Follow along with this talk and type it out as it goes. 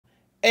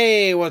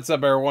Hey, what's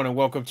up, everyone, and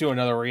welcome to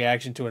another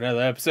reaction to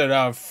another episode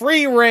of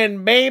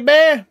Frieren,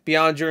 baby!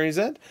 Beyond Journey's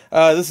End.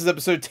 This is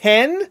episode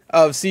 10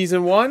 of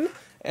season 1,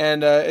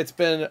 and it's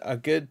been a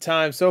good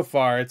time so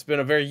far. It's been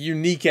a very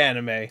unique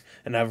anime,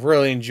 and I've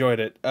really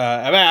enjoyed it.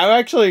 I'm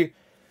actually,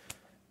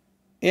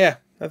 yeah,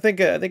 I think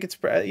it's,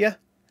 yeah,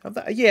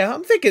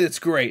 I'm thinking it's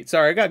great.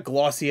 Sorry, I got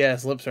glossy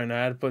ass lips right now.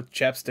 I had to put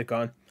chapstick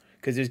on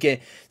because it's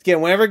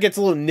getting whenever it gets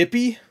a little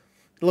nippy,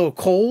 a little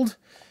cold.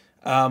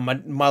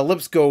 My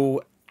lips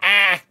go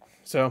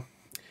so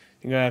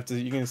you're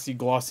gonna see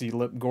glossy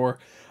lip gore.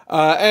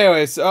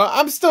 Anyways,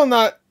 I'm still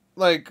not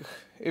like,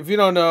 if you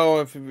don't know,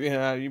 if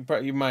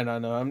you might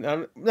not know,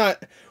 I'm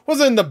not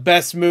wasn't in the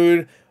best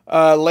mood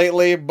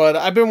lately, but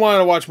I've been wanting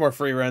to watch more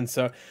Frieren,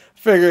 so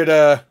figured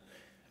I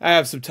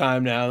have some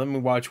time now. Let me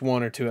watch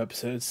 1 or 2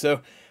 episodes.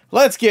 So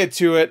let's get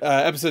to it.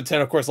 Episode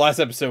 10, of course. Last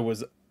episode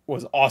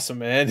was awesome,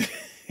 man,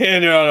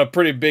 and on a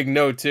pretty big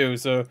note too.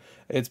 So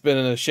it's been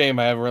a shame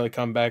I haven't really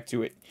come back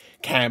to it.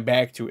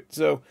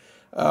 So,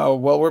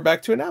 well, we're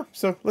back to it now.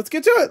 So let's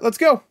get to it. Let's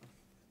go.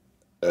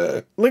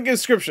 Link in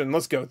description.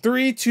 Let's go.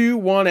 3, 2,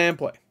 1, and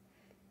play.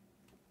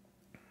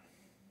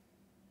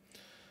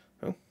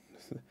 Oh,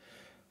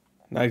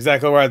 not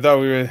exactly where I thought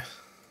we would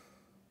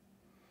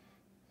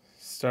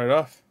start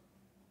off.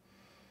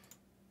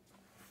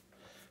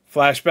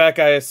 Flashback.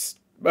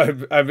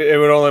 It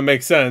would only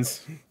make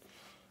sense.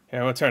 Yeah,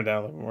 I'm gonna turn it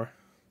down a little more.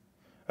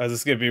 As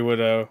this could be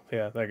Widow.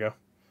 Yeah, there you go.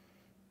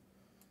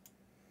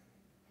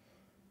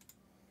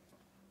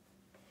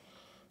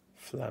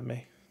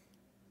 Flamme.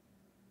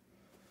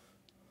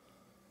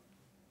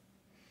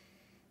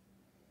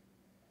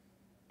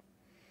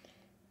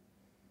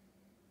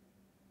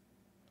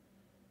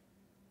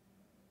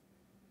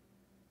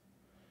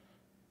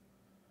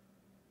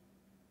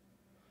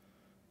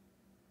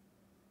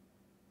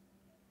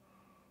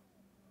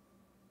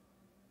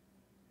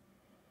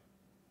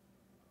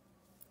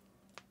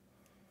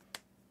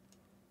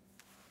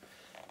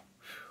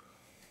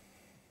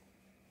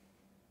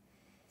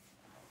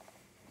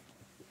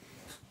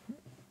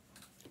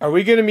 Are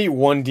we gonna meet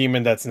one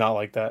demon that's not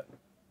like that?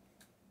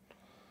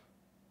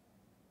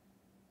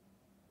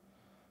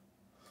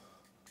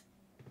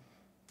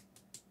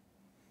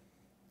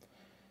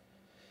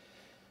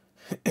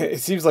 It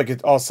seems like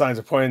all signs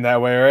are pointing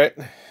that way, right?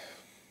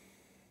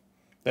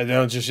 That they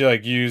don't just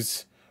like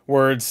use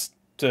words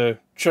to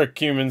trick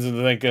humans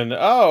into thinking,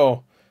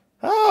 oh,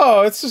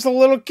 it's just a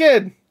little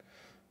kid.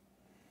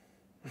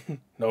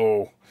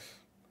 No.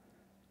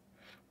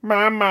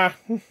 Mama.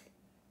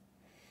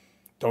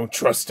 Don't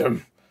trust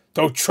him.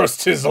 Don't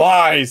trust his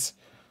lies.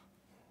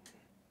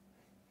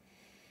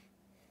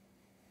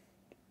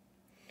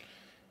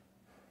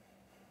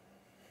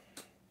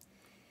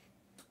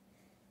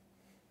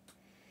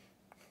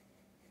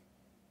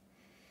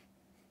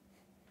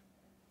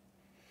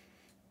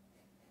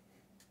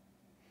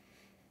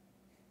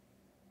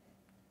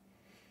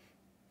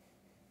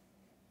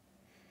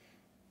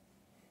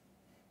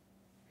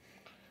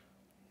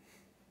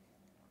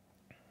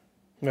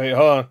 Wait,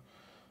 hold on.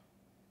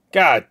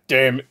 God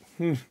damn it.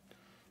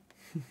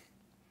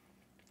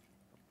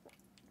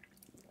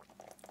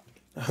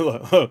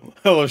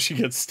 Hello, she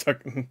gets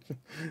stuck in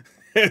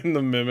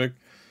the mimic.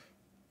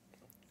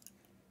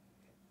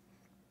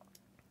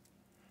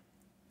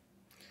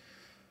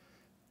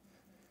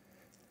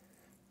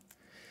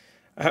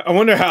 I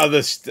wonder how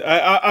this.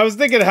 I was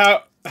thinking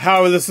how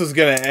this was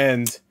gonna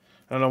end.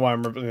 I don't know why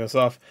I'm ripping this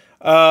off.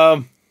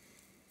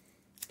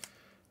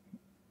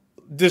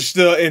 Just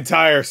the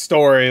entire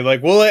story.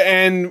 Like, will it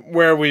end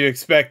where we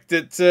expect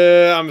it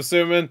to? I'm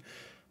assuming.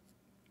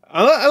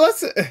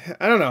 Unless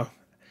I don't know.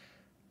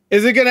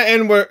 Is it gonna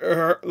end where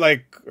her,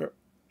 like,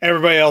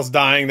 everybody else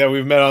dying that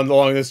we've met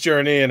along this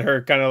journey, and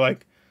her kind of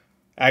like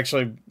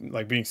actually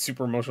like being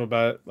super emotional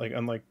about it? Like,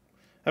 unlike,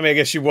 I mean, I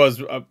guess she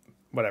was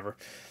whatever.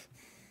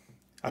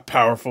 A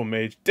powerful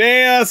mage.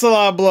 Damn, that's a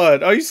lot of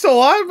blood. Are you still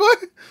alive,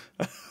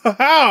 bud?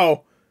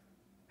 How?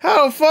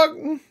 How the fuck?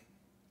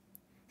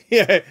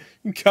 Yeah,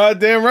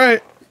 goddamn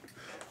right.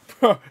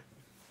 Bro,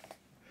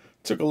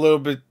 took a little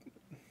bit.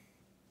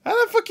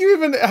 How the fuck you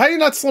even? How you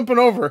not slumping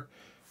over?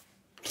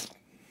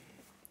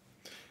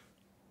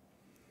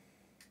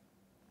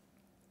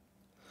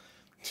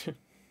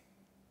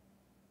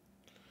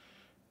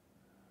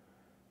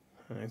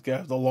 He's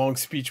got the long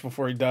speech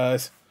before he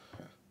dies.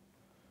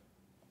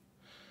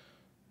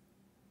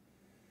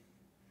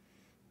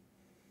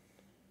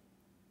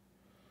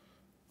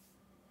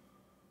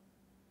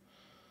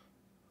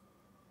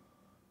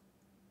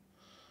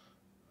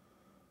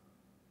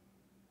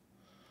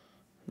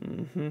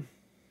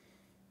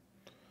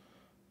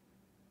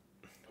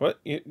 What?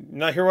 You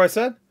not hear what I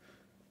said?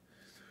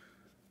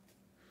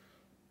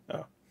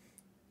 Oh.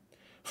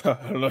 I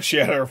don't know. She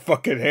had her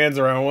fucking hands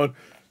around one.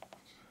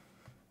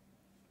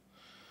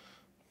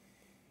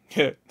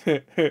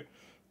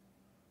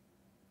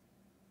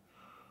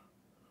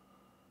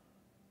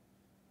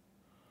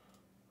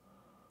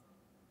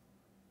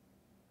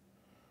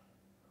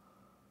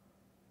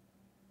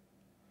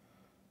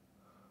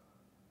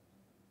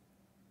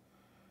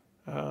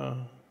 uh,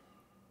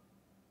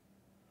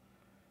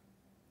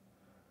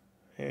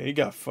 Yeah, you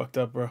got fucked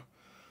up, bro.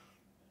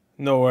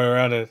 No way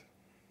around it.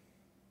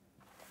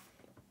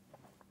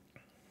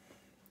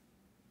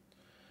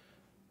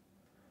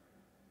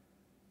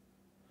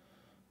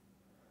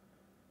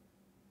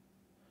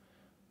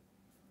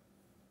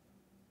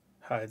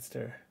 Hides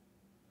there.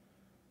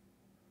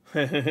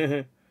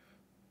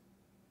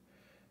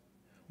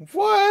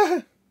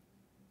 What?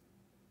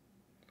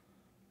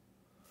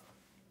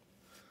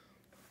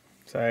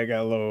 Sorry, I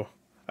got a little...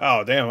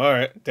 Oh, damn,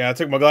 alright. Damn, I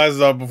took my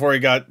glasses off before he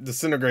got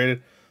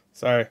disintegrated.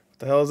 Sorry. What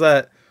the hell is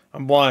that?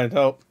 I'm blind.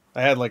 Help.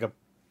 I had like a...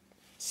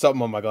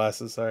 something on my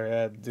glasses. Sorry, I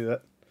had to do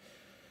that.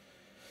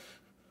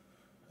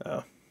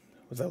 Oh.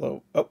 Was that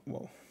low? Oh,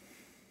 whoa.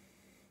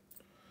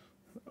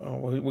 Oh,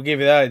 we gave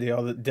you that idea.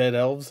 All the dead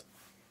elves.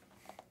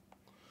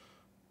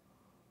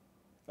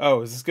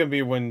 Oh, is this going to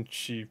be when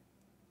she...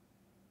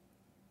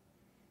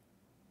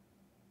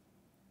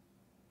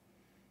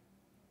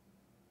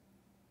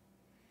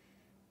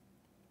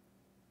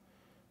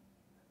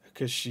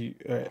 Because she...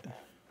 Alright.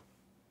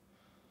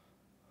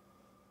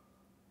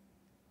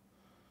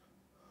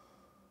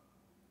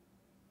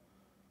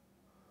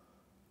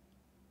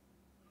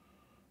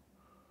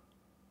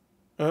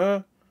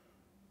 Uh-huh.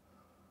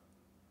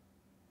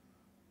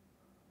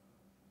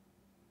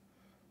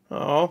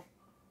 Oh.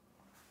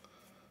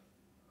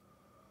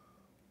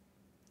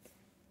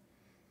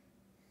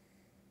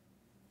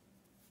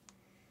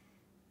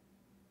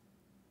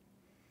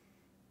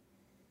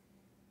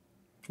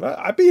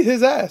 I beat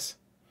his ass.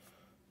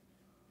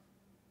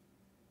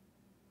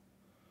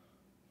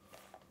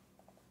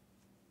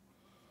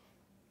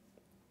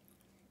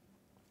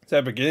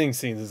 That beginning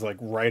scene is like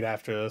right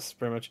after this,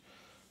 pretty much.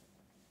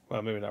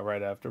 Well, maybe not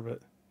right after, but...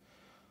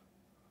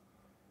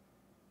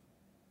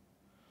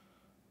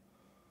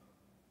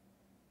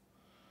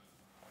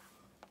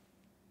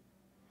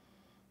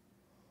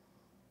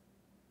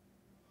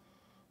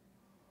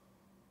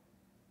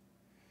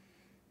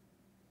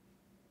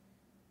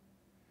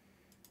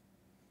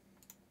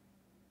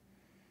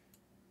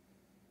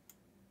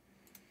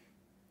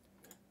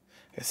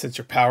 Guess it's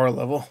your power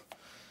level.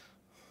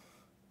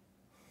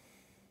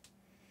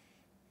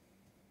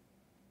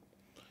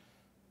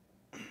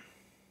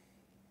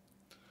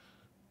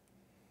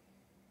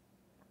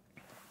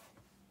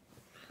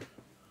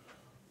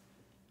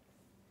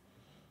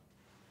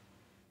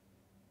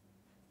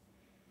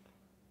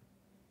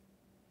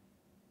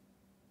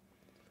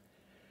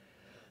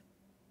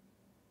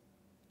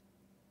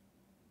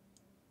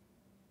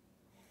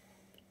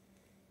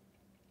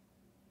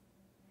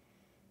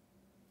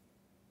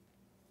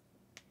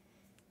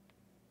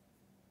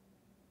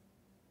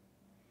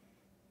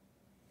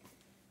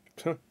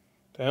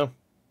 Damn. You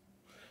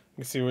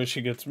can see where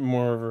she gets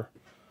more of her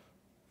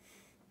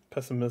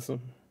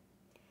pessimism.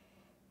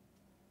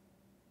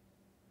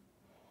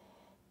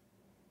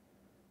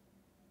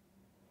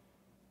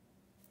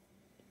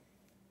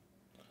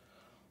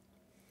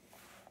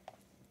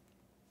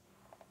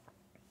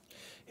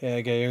 Yeah,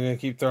 okay, you're gonna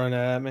keep throwing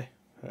that at me?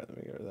 Alright, let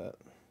me get rid of that.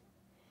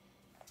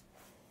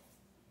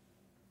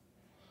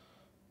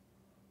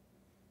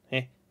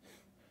 Hey.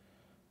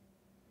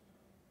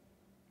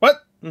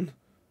 What?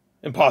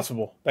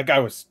 Impossible. That guy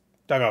was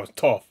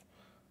tough.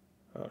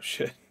 Oh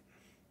shit.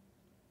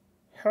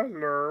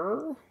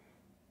 Hello.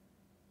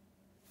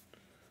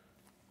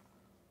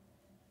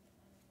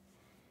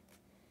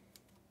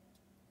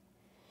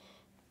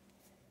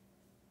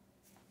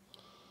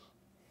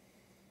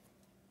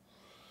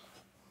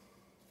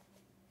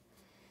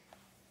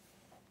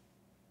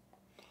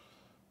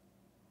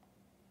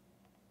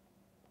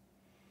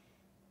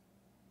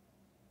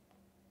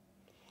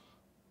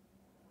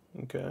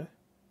 Okay.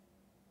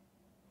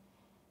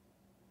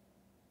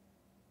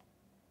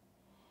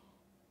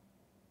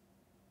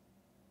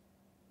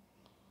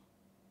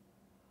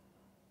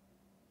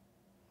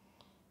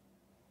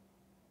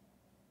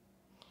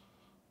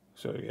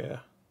 So yeah.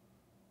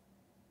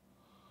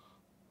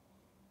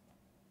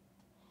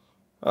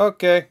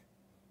 Okay.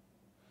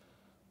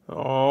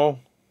 Oh.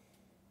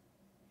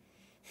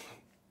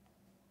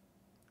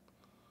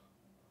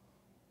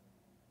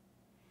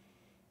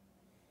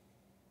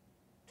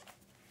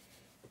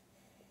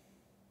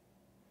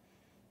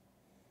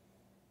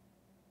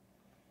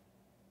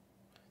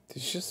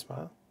 Did she just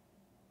smile?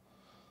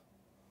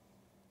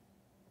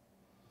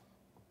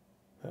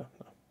 No,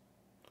 no.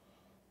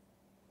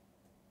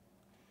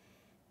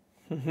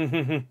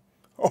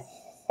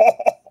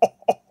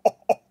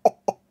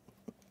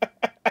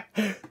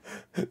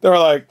 They were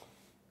like,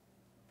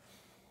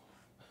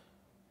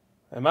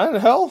 am I in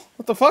hell?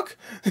 What the fuck?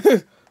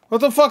 What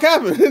the fuck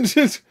happened?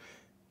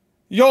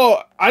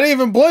 Yo, I didn't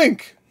even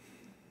blink.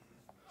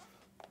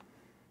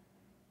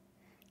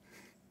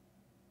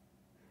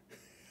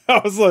 I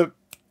was like,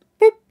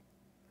 boop.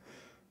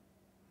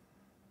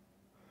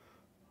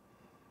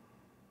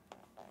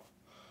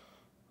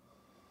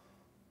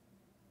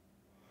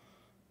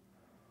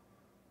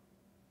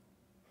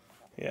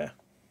 Yeah.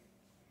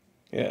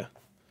 Yeah.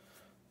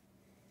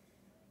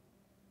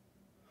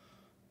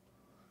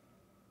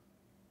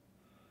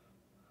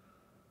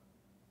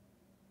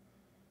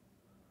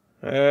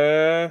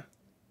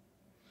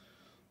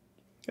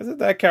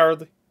 that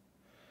cowardly.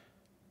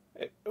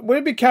 Would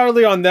it be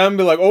cowardly on them?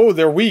 Be like, oh,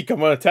 they're weak. I'm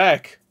gonna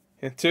attack.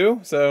 And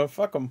too. So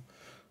fuck them.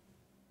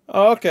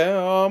 Oh, okay.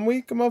 Oh, I'm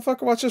weak,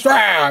 motherfucker. Watch this.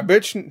 Rah,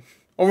 bitch.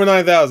 Over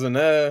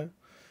 9,000.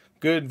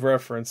 Good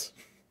reference.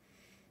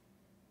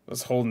 I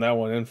was holding that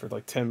one in for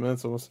like 10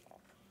 minutes almost.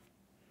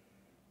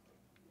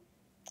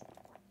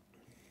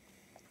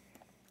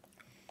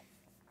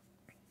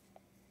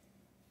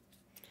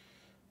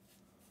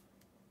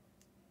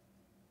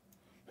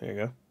 There you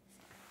go.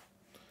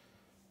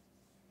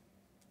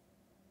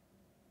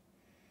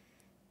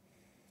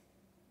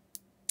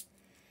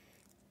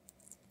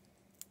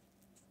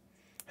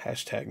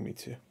 Hashtag me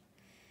too.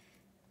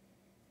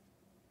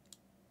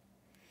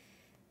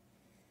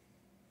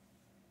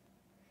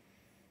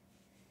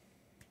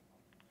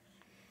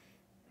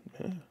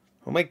 Yeah.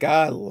 Oh my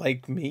god,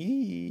 like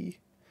me.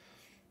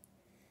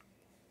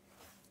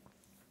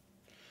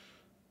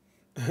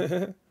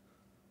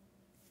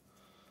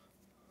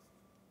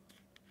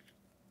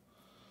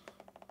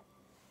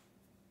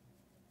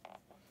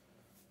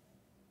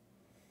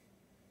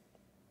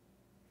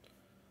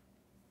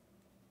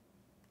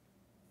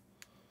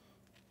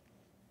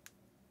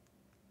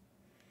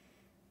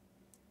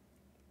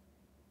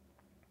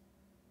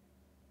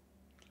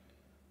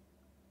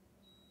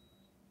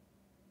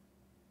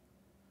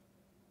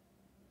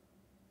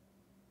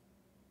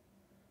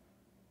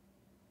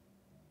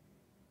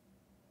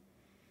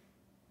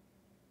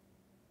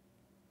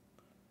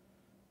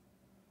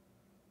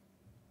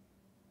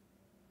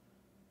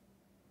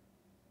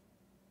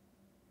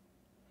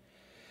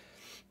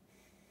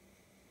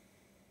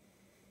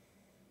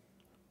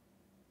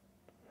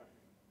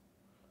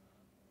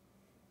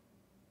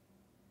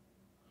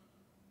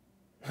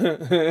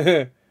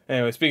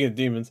 Anyway, speaking of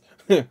demons,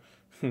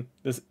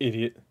 this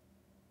idiot.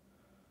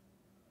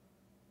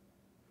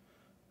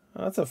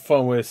 Oh, that's a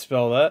fun way to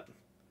spell that.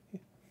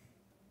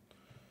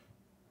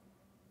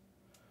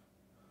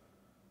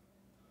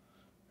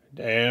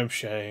 Damn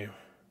shame.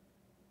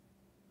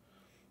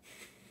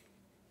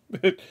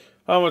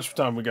 How much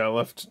time we got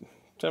left?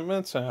 10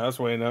 minutes? That's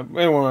way enough.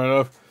 Way more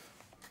enough.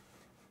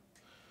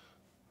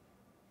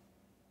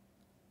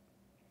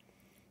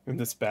 In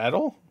this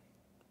battle?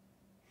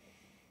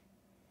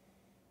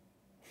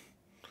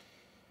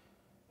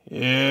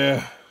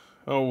 Yeah.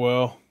 Oh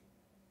well.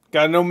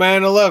 Got no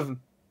man 11.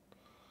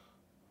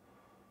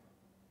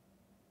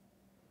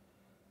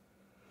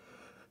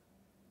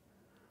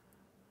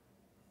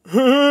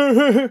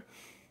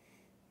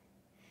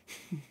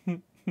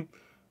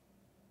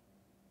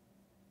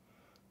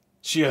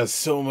 She has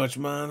so much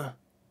mana.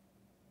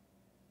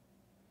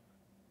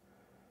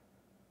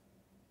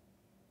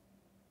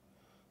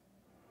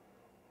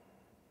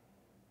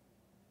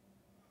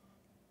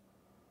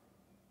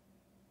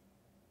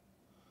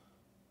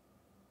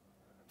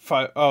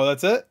 Five. Oh,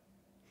 that's it?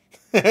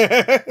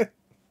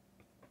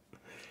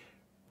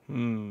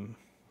 Hmm.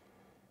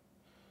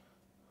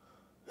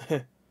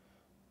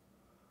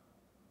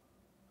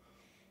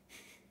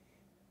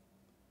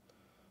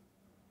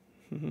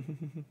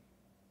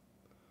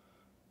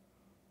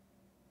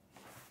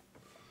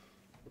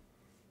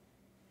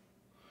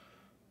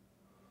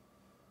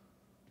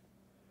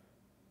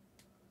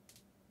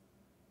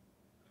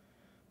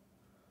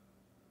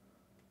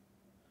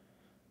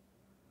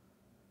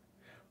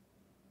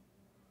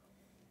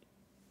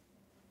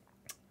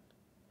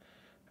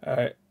 All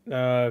right.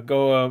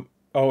 Go.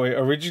 Oh wait,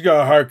 are we just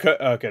got a hard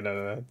cut? Okay,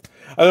 no.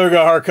 I thought we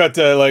got a hard cut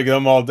to like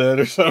them all dead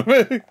or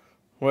something.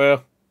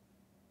 Well,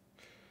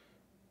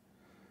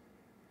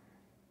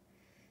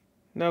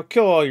 now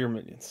kill all your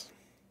minions.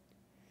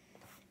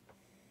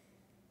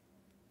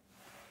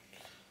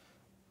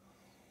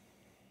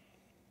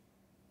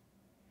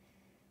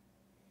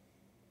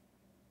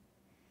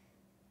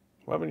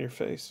 What happened to your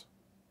face?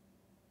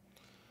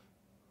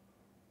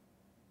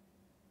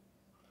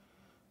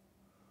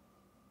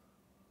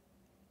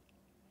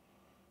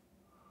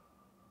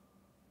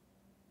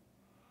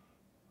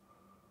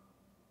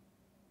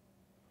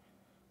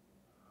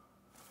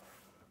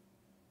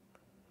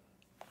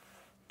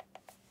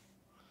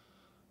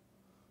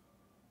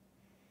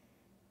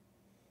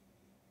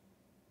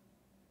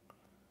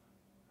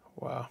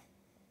 Wow.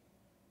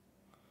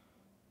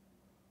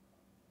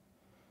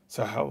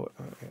 So how?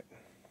 Okay.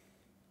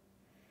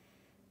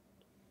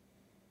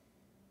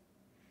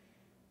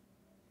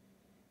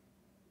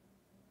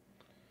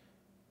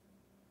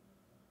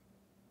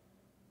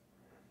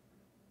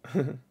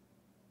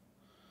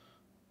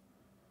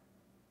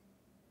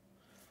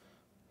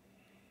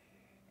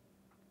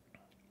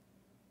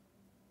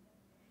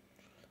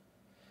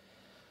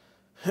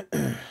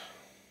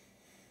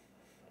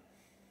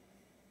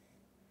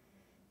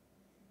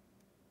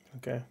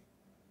 Okay.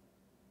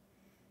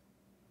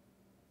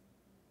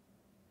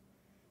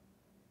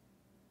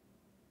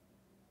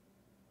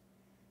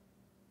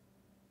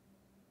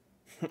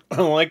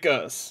 Unlike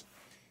us.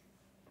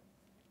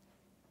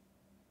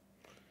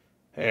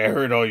 Hey, I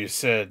heard all you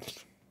said.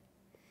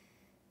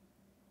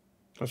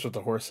 That's what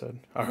the horse said.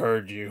 I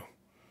heard you.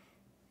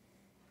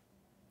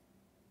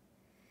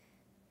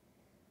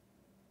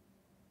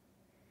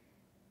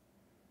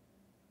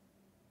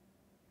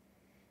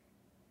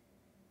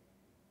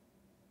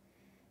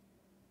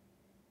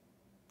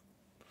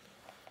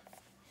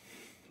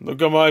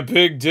 Look at my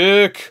big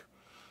dick.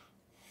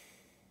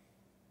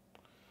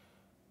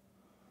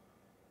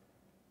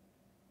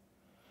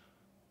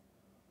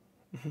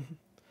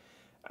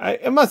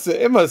 It must,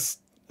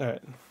 all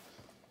right.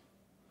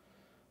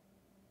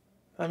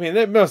 I mean,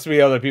 there must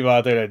be other people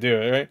out there that do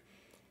it, right?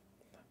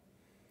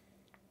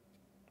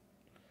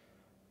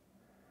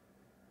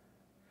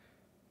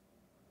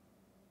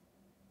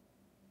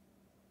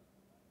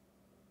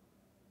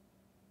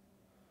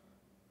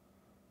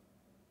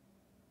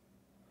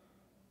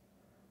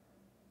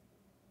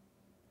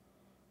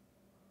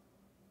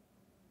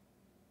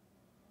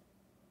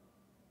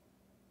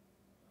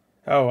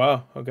 Oh,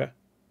 wow. Okay.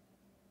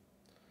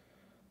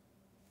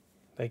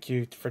 Thank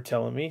you for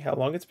telling me how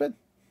long it's been.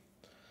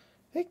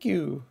 Thank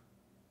you.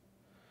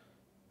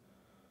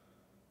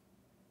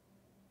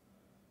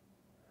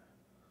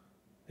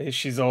 Hey,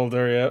 she's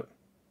older, yep.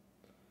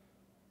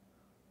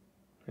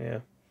 Yeah.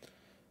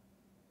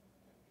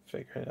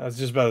 Figure it. I was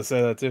just about to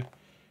say that too.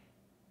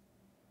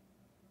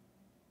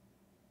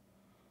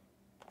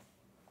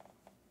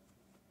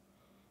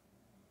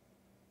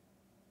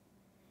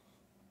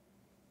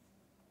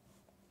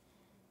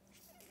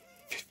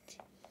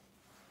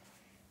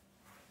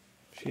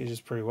 She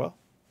ages pretty well.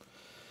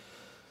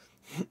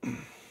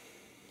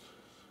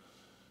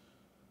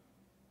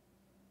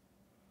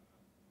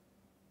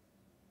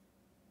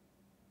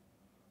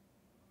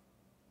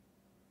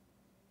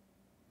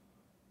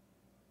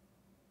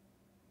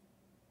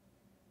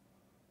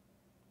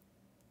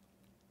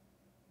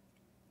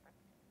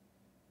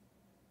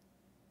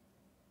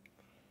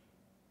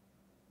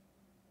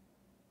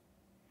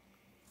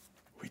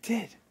 We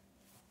did.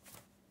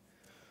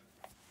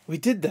 We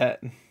did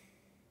that.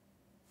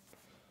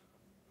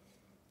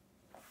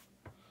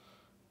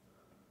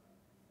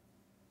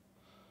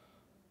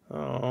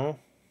 Oh.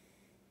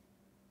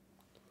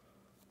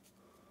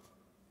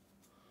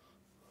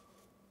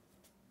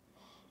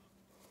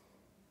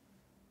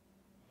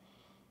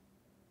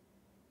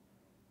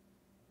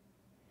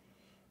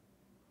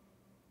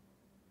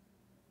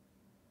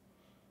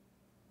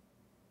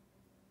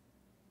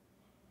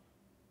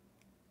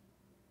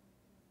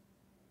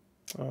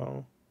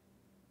 Oh.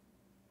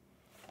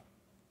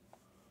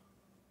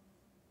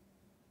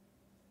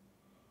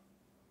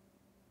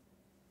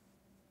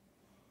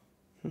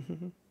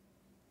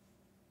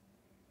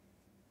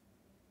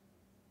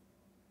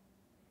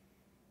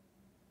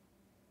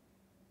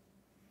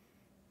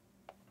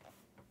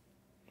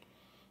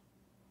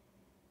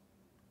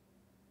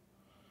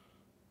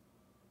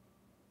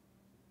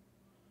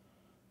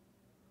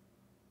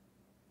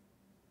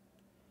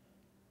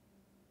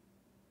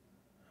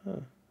 Huh.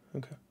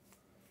 Okay.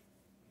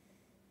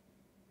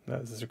 No,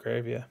 this is a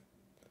grave, yeah.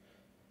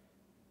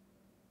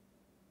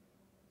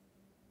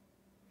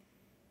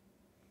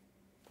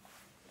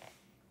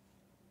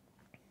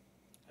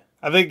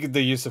 I think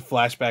the use of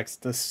flashbacks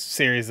this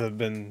series have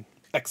been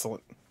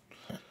excellent.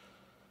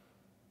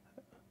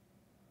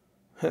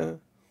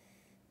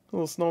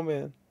 Little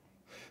snowman.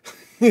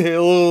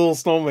 Little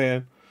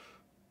snowman.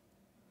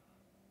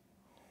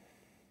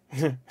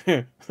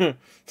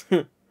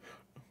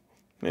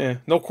 Yeah,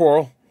 no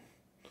quarrel.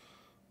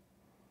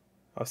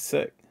 I was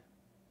sick.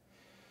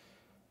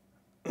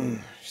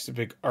 She's a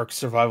big Ark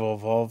Survival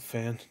Evolved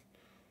fan.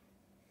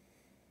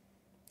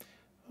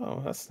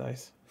 Oh, that's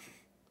nice.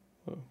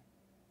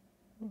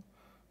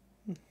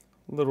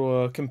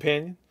 Little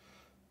companion.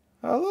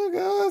 Oh, look.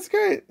 Oh, that's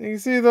great. You can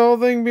see the whole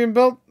thing being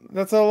built.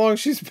 That's how long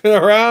she's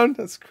been around.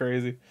 That's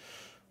crazy.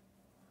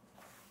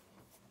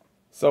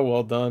 So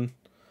well done.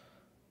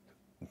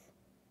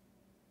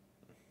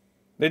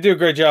 They do a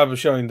great job of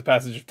showing the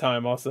passage of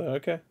time also.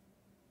 Okay.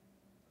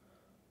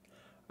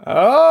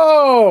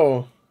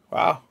 Oh!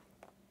 Wow.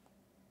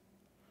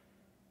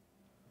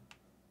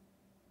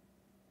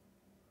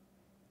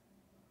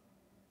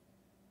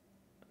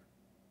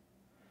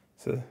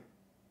 So,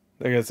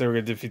 I guess they were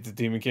going to defeat the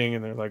Demon King,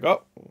 and they're like,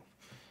 oh,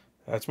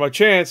 that's my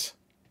chance.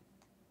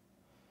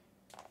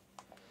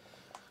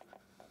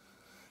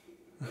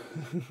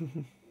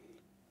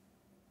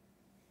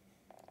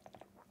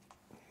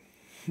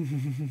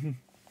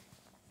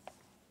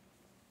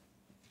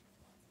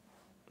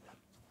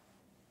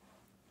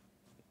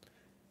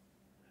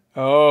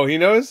 Oh, he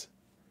knows?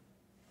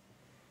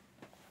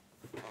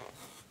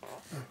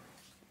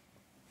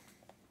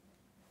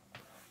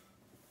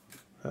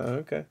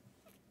 Okay.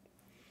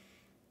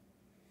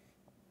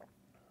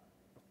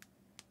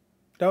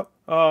 Nope.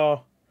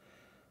 Oh.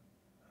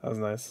 That was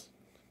nice.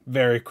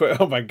 Very quick.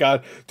 Oh my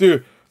god.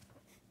 Dude.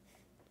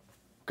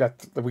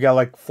 We got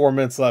like 4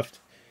 minutes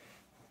left.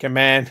 Okay,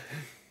 man.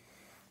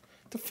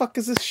 The fuck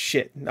is this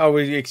shit? Oh,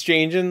 we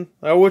exchanging?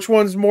 Oh, which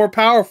one's more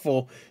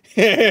powerful?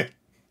 Hey,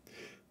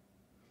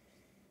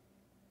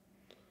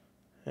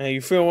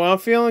 you feel what I'm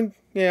feeling?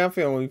 Yeah, I'm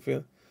feeling what you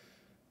feel.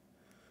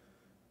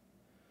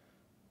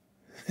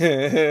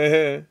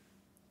 Eh.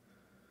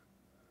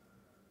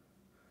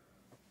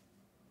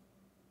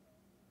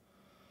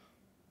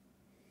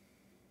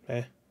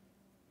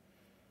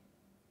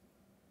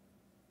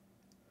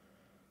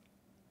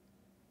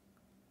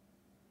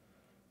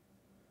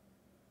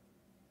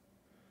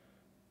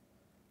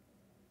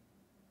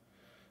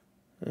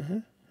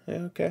 Yeah,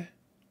 okay.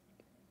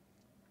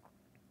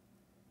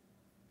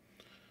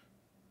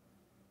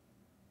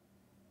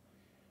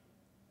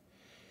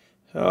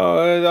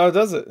 Oh,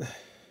 does it?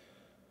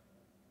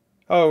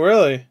 Oh,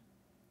 really?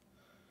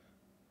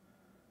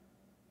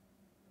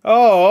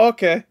 Oh,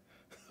 okay.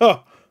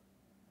 Oh,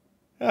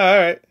 all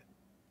right.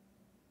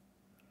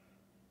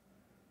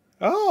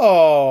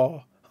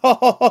 Oh.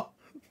 Oh.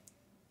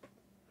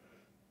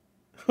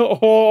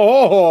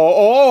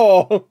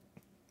 Oh.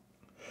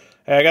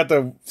 Hey, I got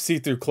the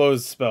see-through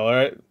clothes spell, all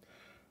right?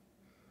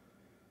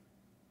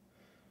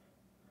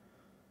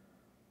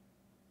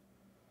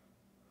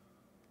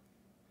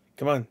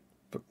 Come on.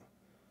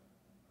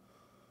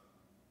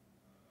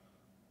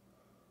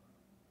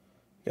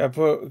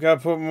 Gotta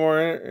put more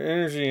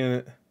energy in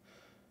it.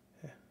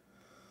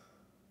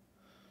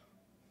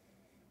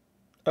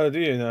 Oh, do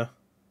you now?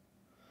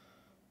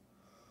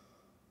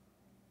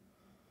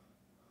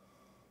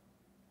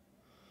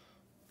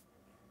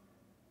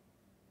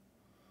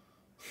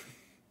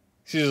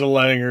 She's just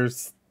letting her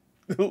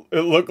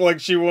it look like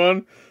she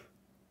won.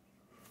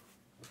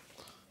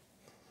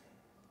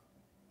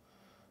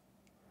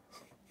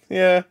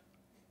 Yeah.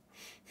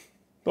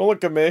 Don't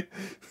look at me.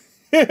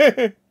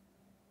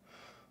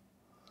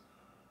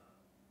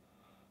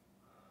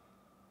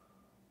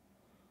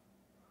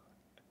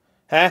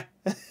 Huh?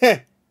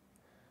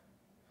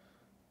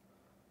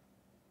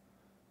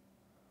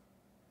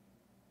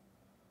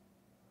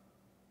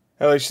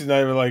 At least she's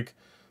not even like.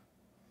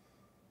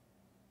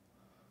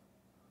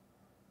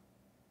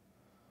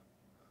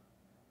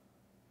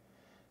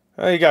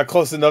 Oh, you got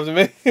close enough to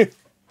me.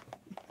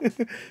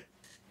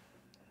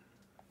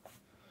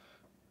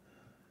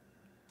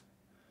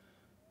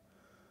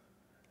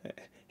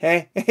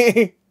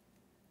 Hey.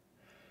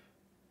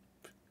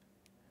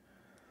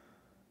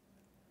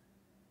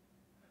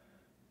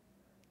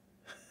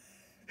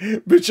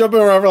 Been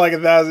jumping around for like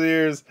 1,000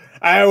 years.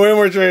 I had way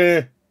more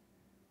training.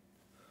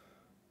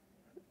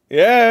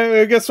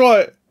 Yeah, guess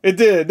what? It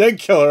did. Then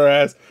kill her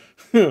ass.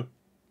 I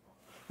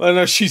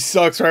know she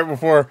sucks right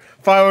before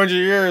 500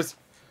 years.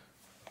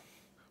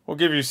 We'll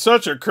give you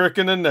such a crick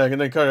in the neck and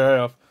then cut your head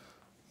off.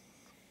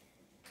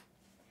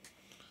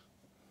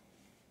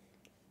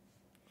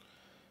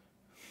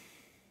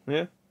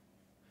 Yeah.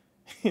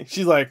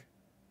 She's like.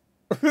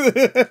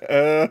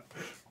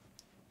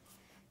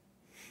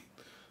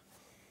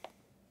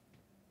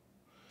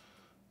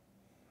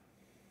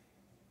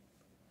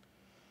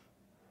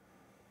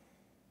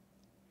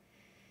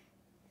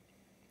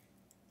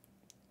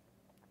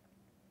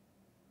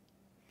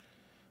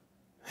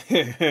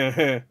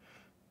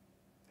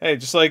 Hey,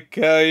 just like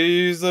you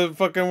use the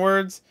fucking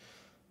words.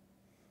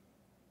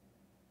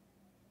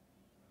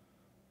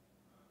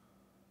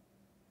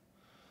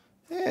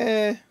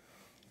 Eh.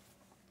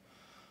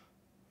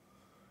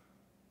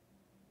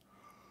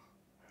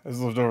 It's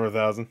lived over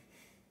 1,000.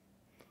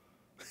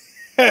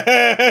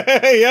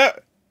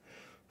 Yep.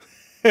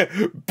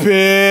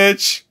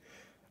 Bitch.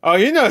 Oh,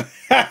 you know.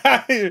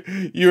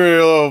 You were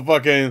a little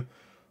fucking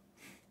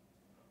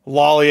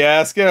lolly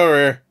ass. Get over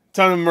here.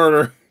 Time to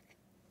murder.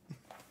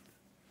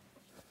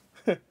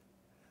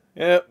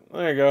 Yep,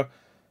 there you go.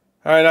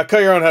 Alright, now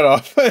cut your own head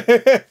off.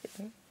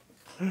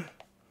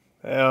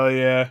 Hell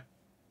yeah.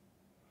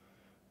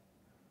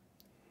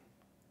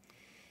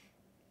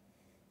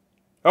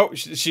 Oh,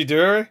 she do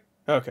it already?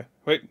 Okay,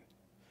 wait.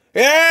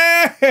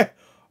 Yeah!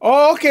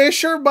 Oh, okay,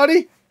 sure,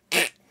 buddy.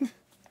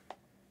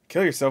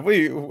 Kill yourself. What are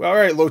you?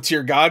 Alright, low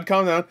tier god,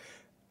 calm down.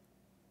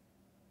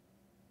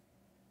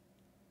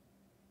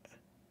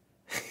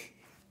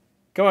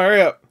 Come on,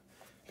 hurry up.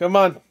 Come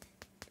on.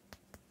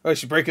 Oh, is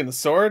she breaking the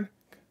sword?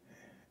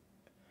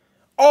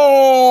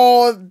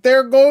 Oh,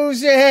 there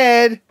goes your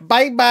head.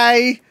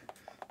 Bye-bye.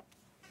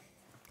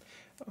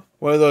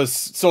 One of those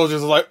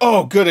soldiers is like,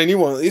 oh, good, I need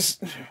one of these.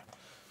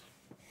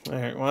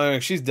 Alright, well,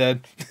 she's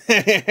dead.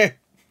 That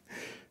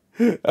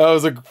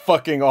was a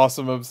fucking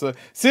awesome episode.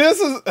 See, this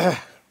is...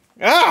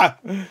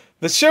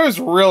 the show's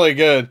really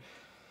good.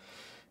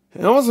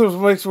 It almost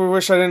makes me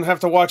wish I didn't have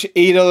to watch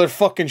 8 other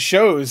fucking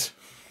shows.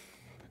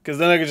 Because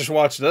then I could just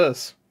watch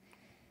this.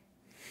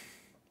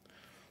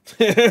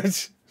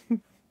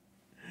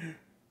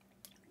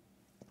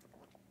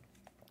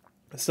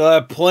 Still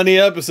have plenty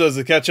of episodes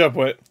to catch up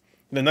with.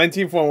 The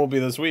 19th one will be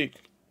this week.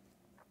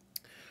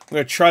 I'm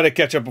going to try to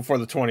catch up before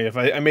the 20th.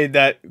 I made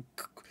that...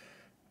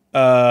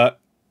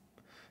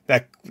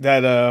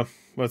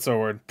 what's the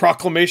word?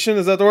 Proclamation?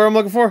 Is that the word I'm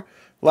looking for?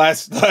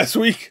 Last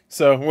week.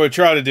 So I'm going to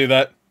try to do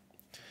that.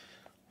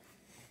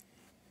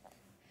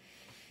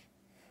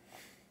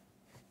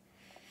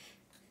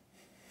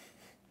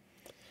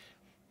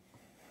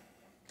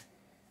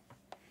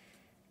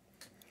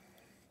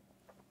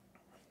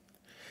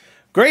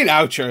 Great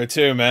outro,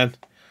 too, man.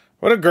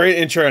 What a great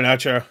intro and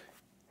outro.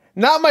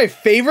 Not my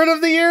favorite of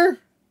the year.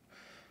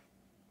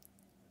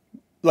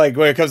 Like,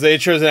 when it comes to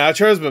intros and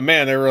outros, but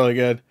man, they're really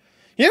good.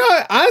 You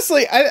know,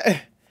 honestly,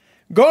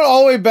 going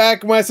all the way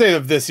back, when I say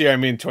of this year, I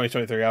mean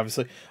 2023,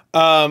 obviously.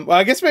 Well,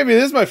 I guess maybe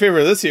this is my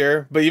favorite this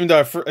year, but even though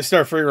I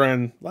started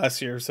Frieren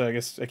last year, so I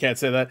guess I can't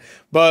say that.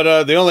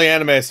 But the only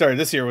anime I started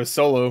this year was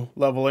Solo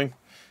Leveling,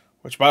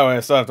 which, by the way, I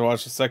still have to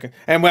watch the second.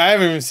 And I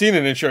haven't even seen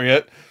an intro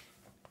yet,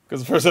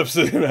 because the first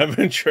episode didn't have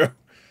an intro.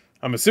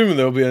 I'm assuming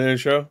there'll be an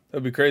intro.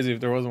 That'd be crazy if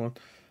there wasn't one.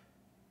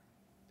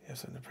 You have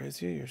something to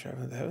praise you? You're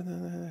traveling to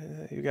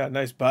heaven? You got a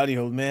nice body,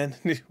 old man.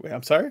 Wait,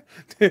 I'm sorry?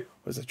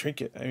 What's a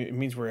trinket? I mean, it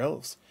means we're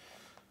elves.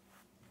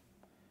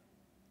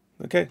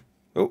 Okay.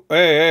 Oh,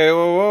 hey,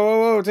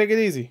 whoa, take it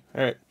easy.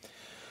 All right.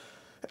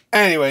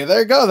 Anyway, there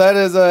you go. That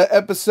is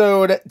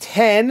episode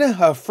 10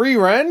 of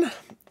Frieren.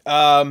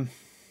 What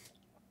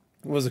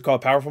was it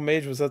called? Powerful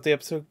Mage? Was that the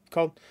episode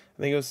called?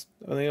 I think it was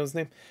the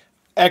name.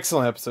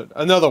 Excellent episode.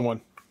 Another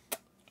one,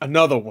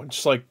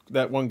 just like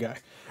that one guy.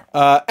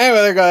 Anyway,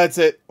 there you go. That's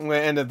it. I'm gonna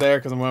end it there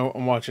because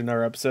I'm watching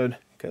another episode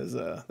because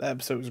that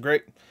episode was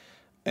great.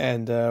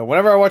 And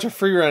whenever I watch a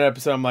Frieren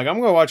episode, I'm like, I'm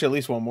gonna watch at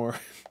least one more.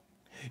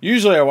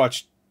 Usually, I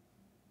watch.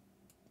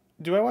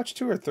 Do I watch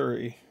 2 or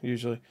 3?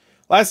 Usually,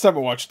 last time I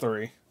watched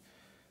 3.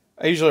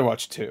 I usually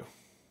watch 2.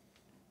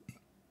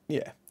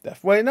 Yeah,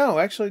 wait, no,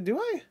 actually, do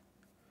I?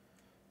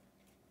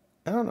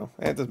 I don't know.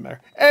 It doesn't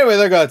matter. Anyway,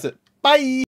 there you go. That's it. Bye.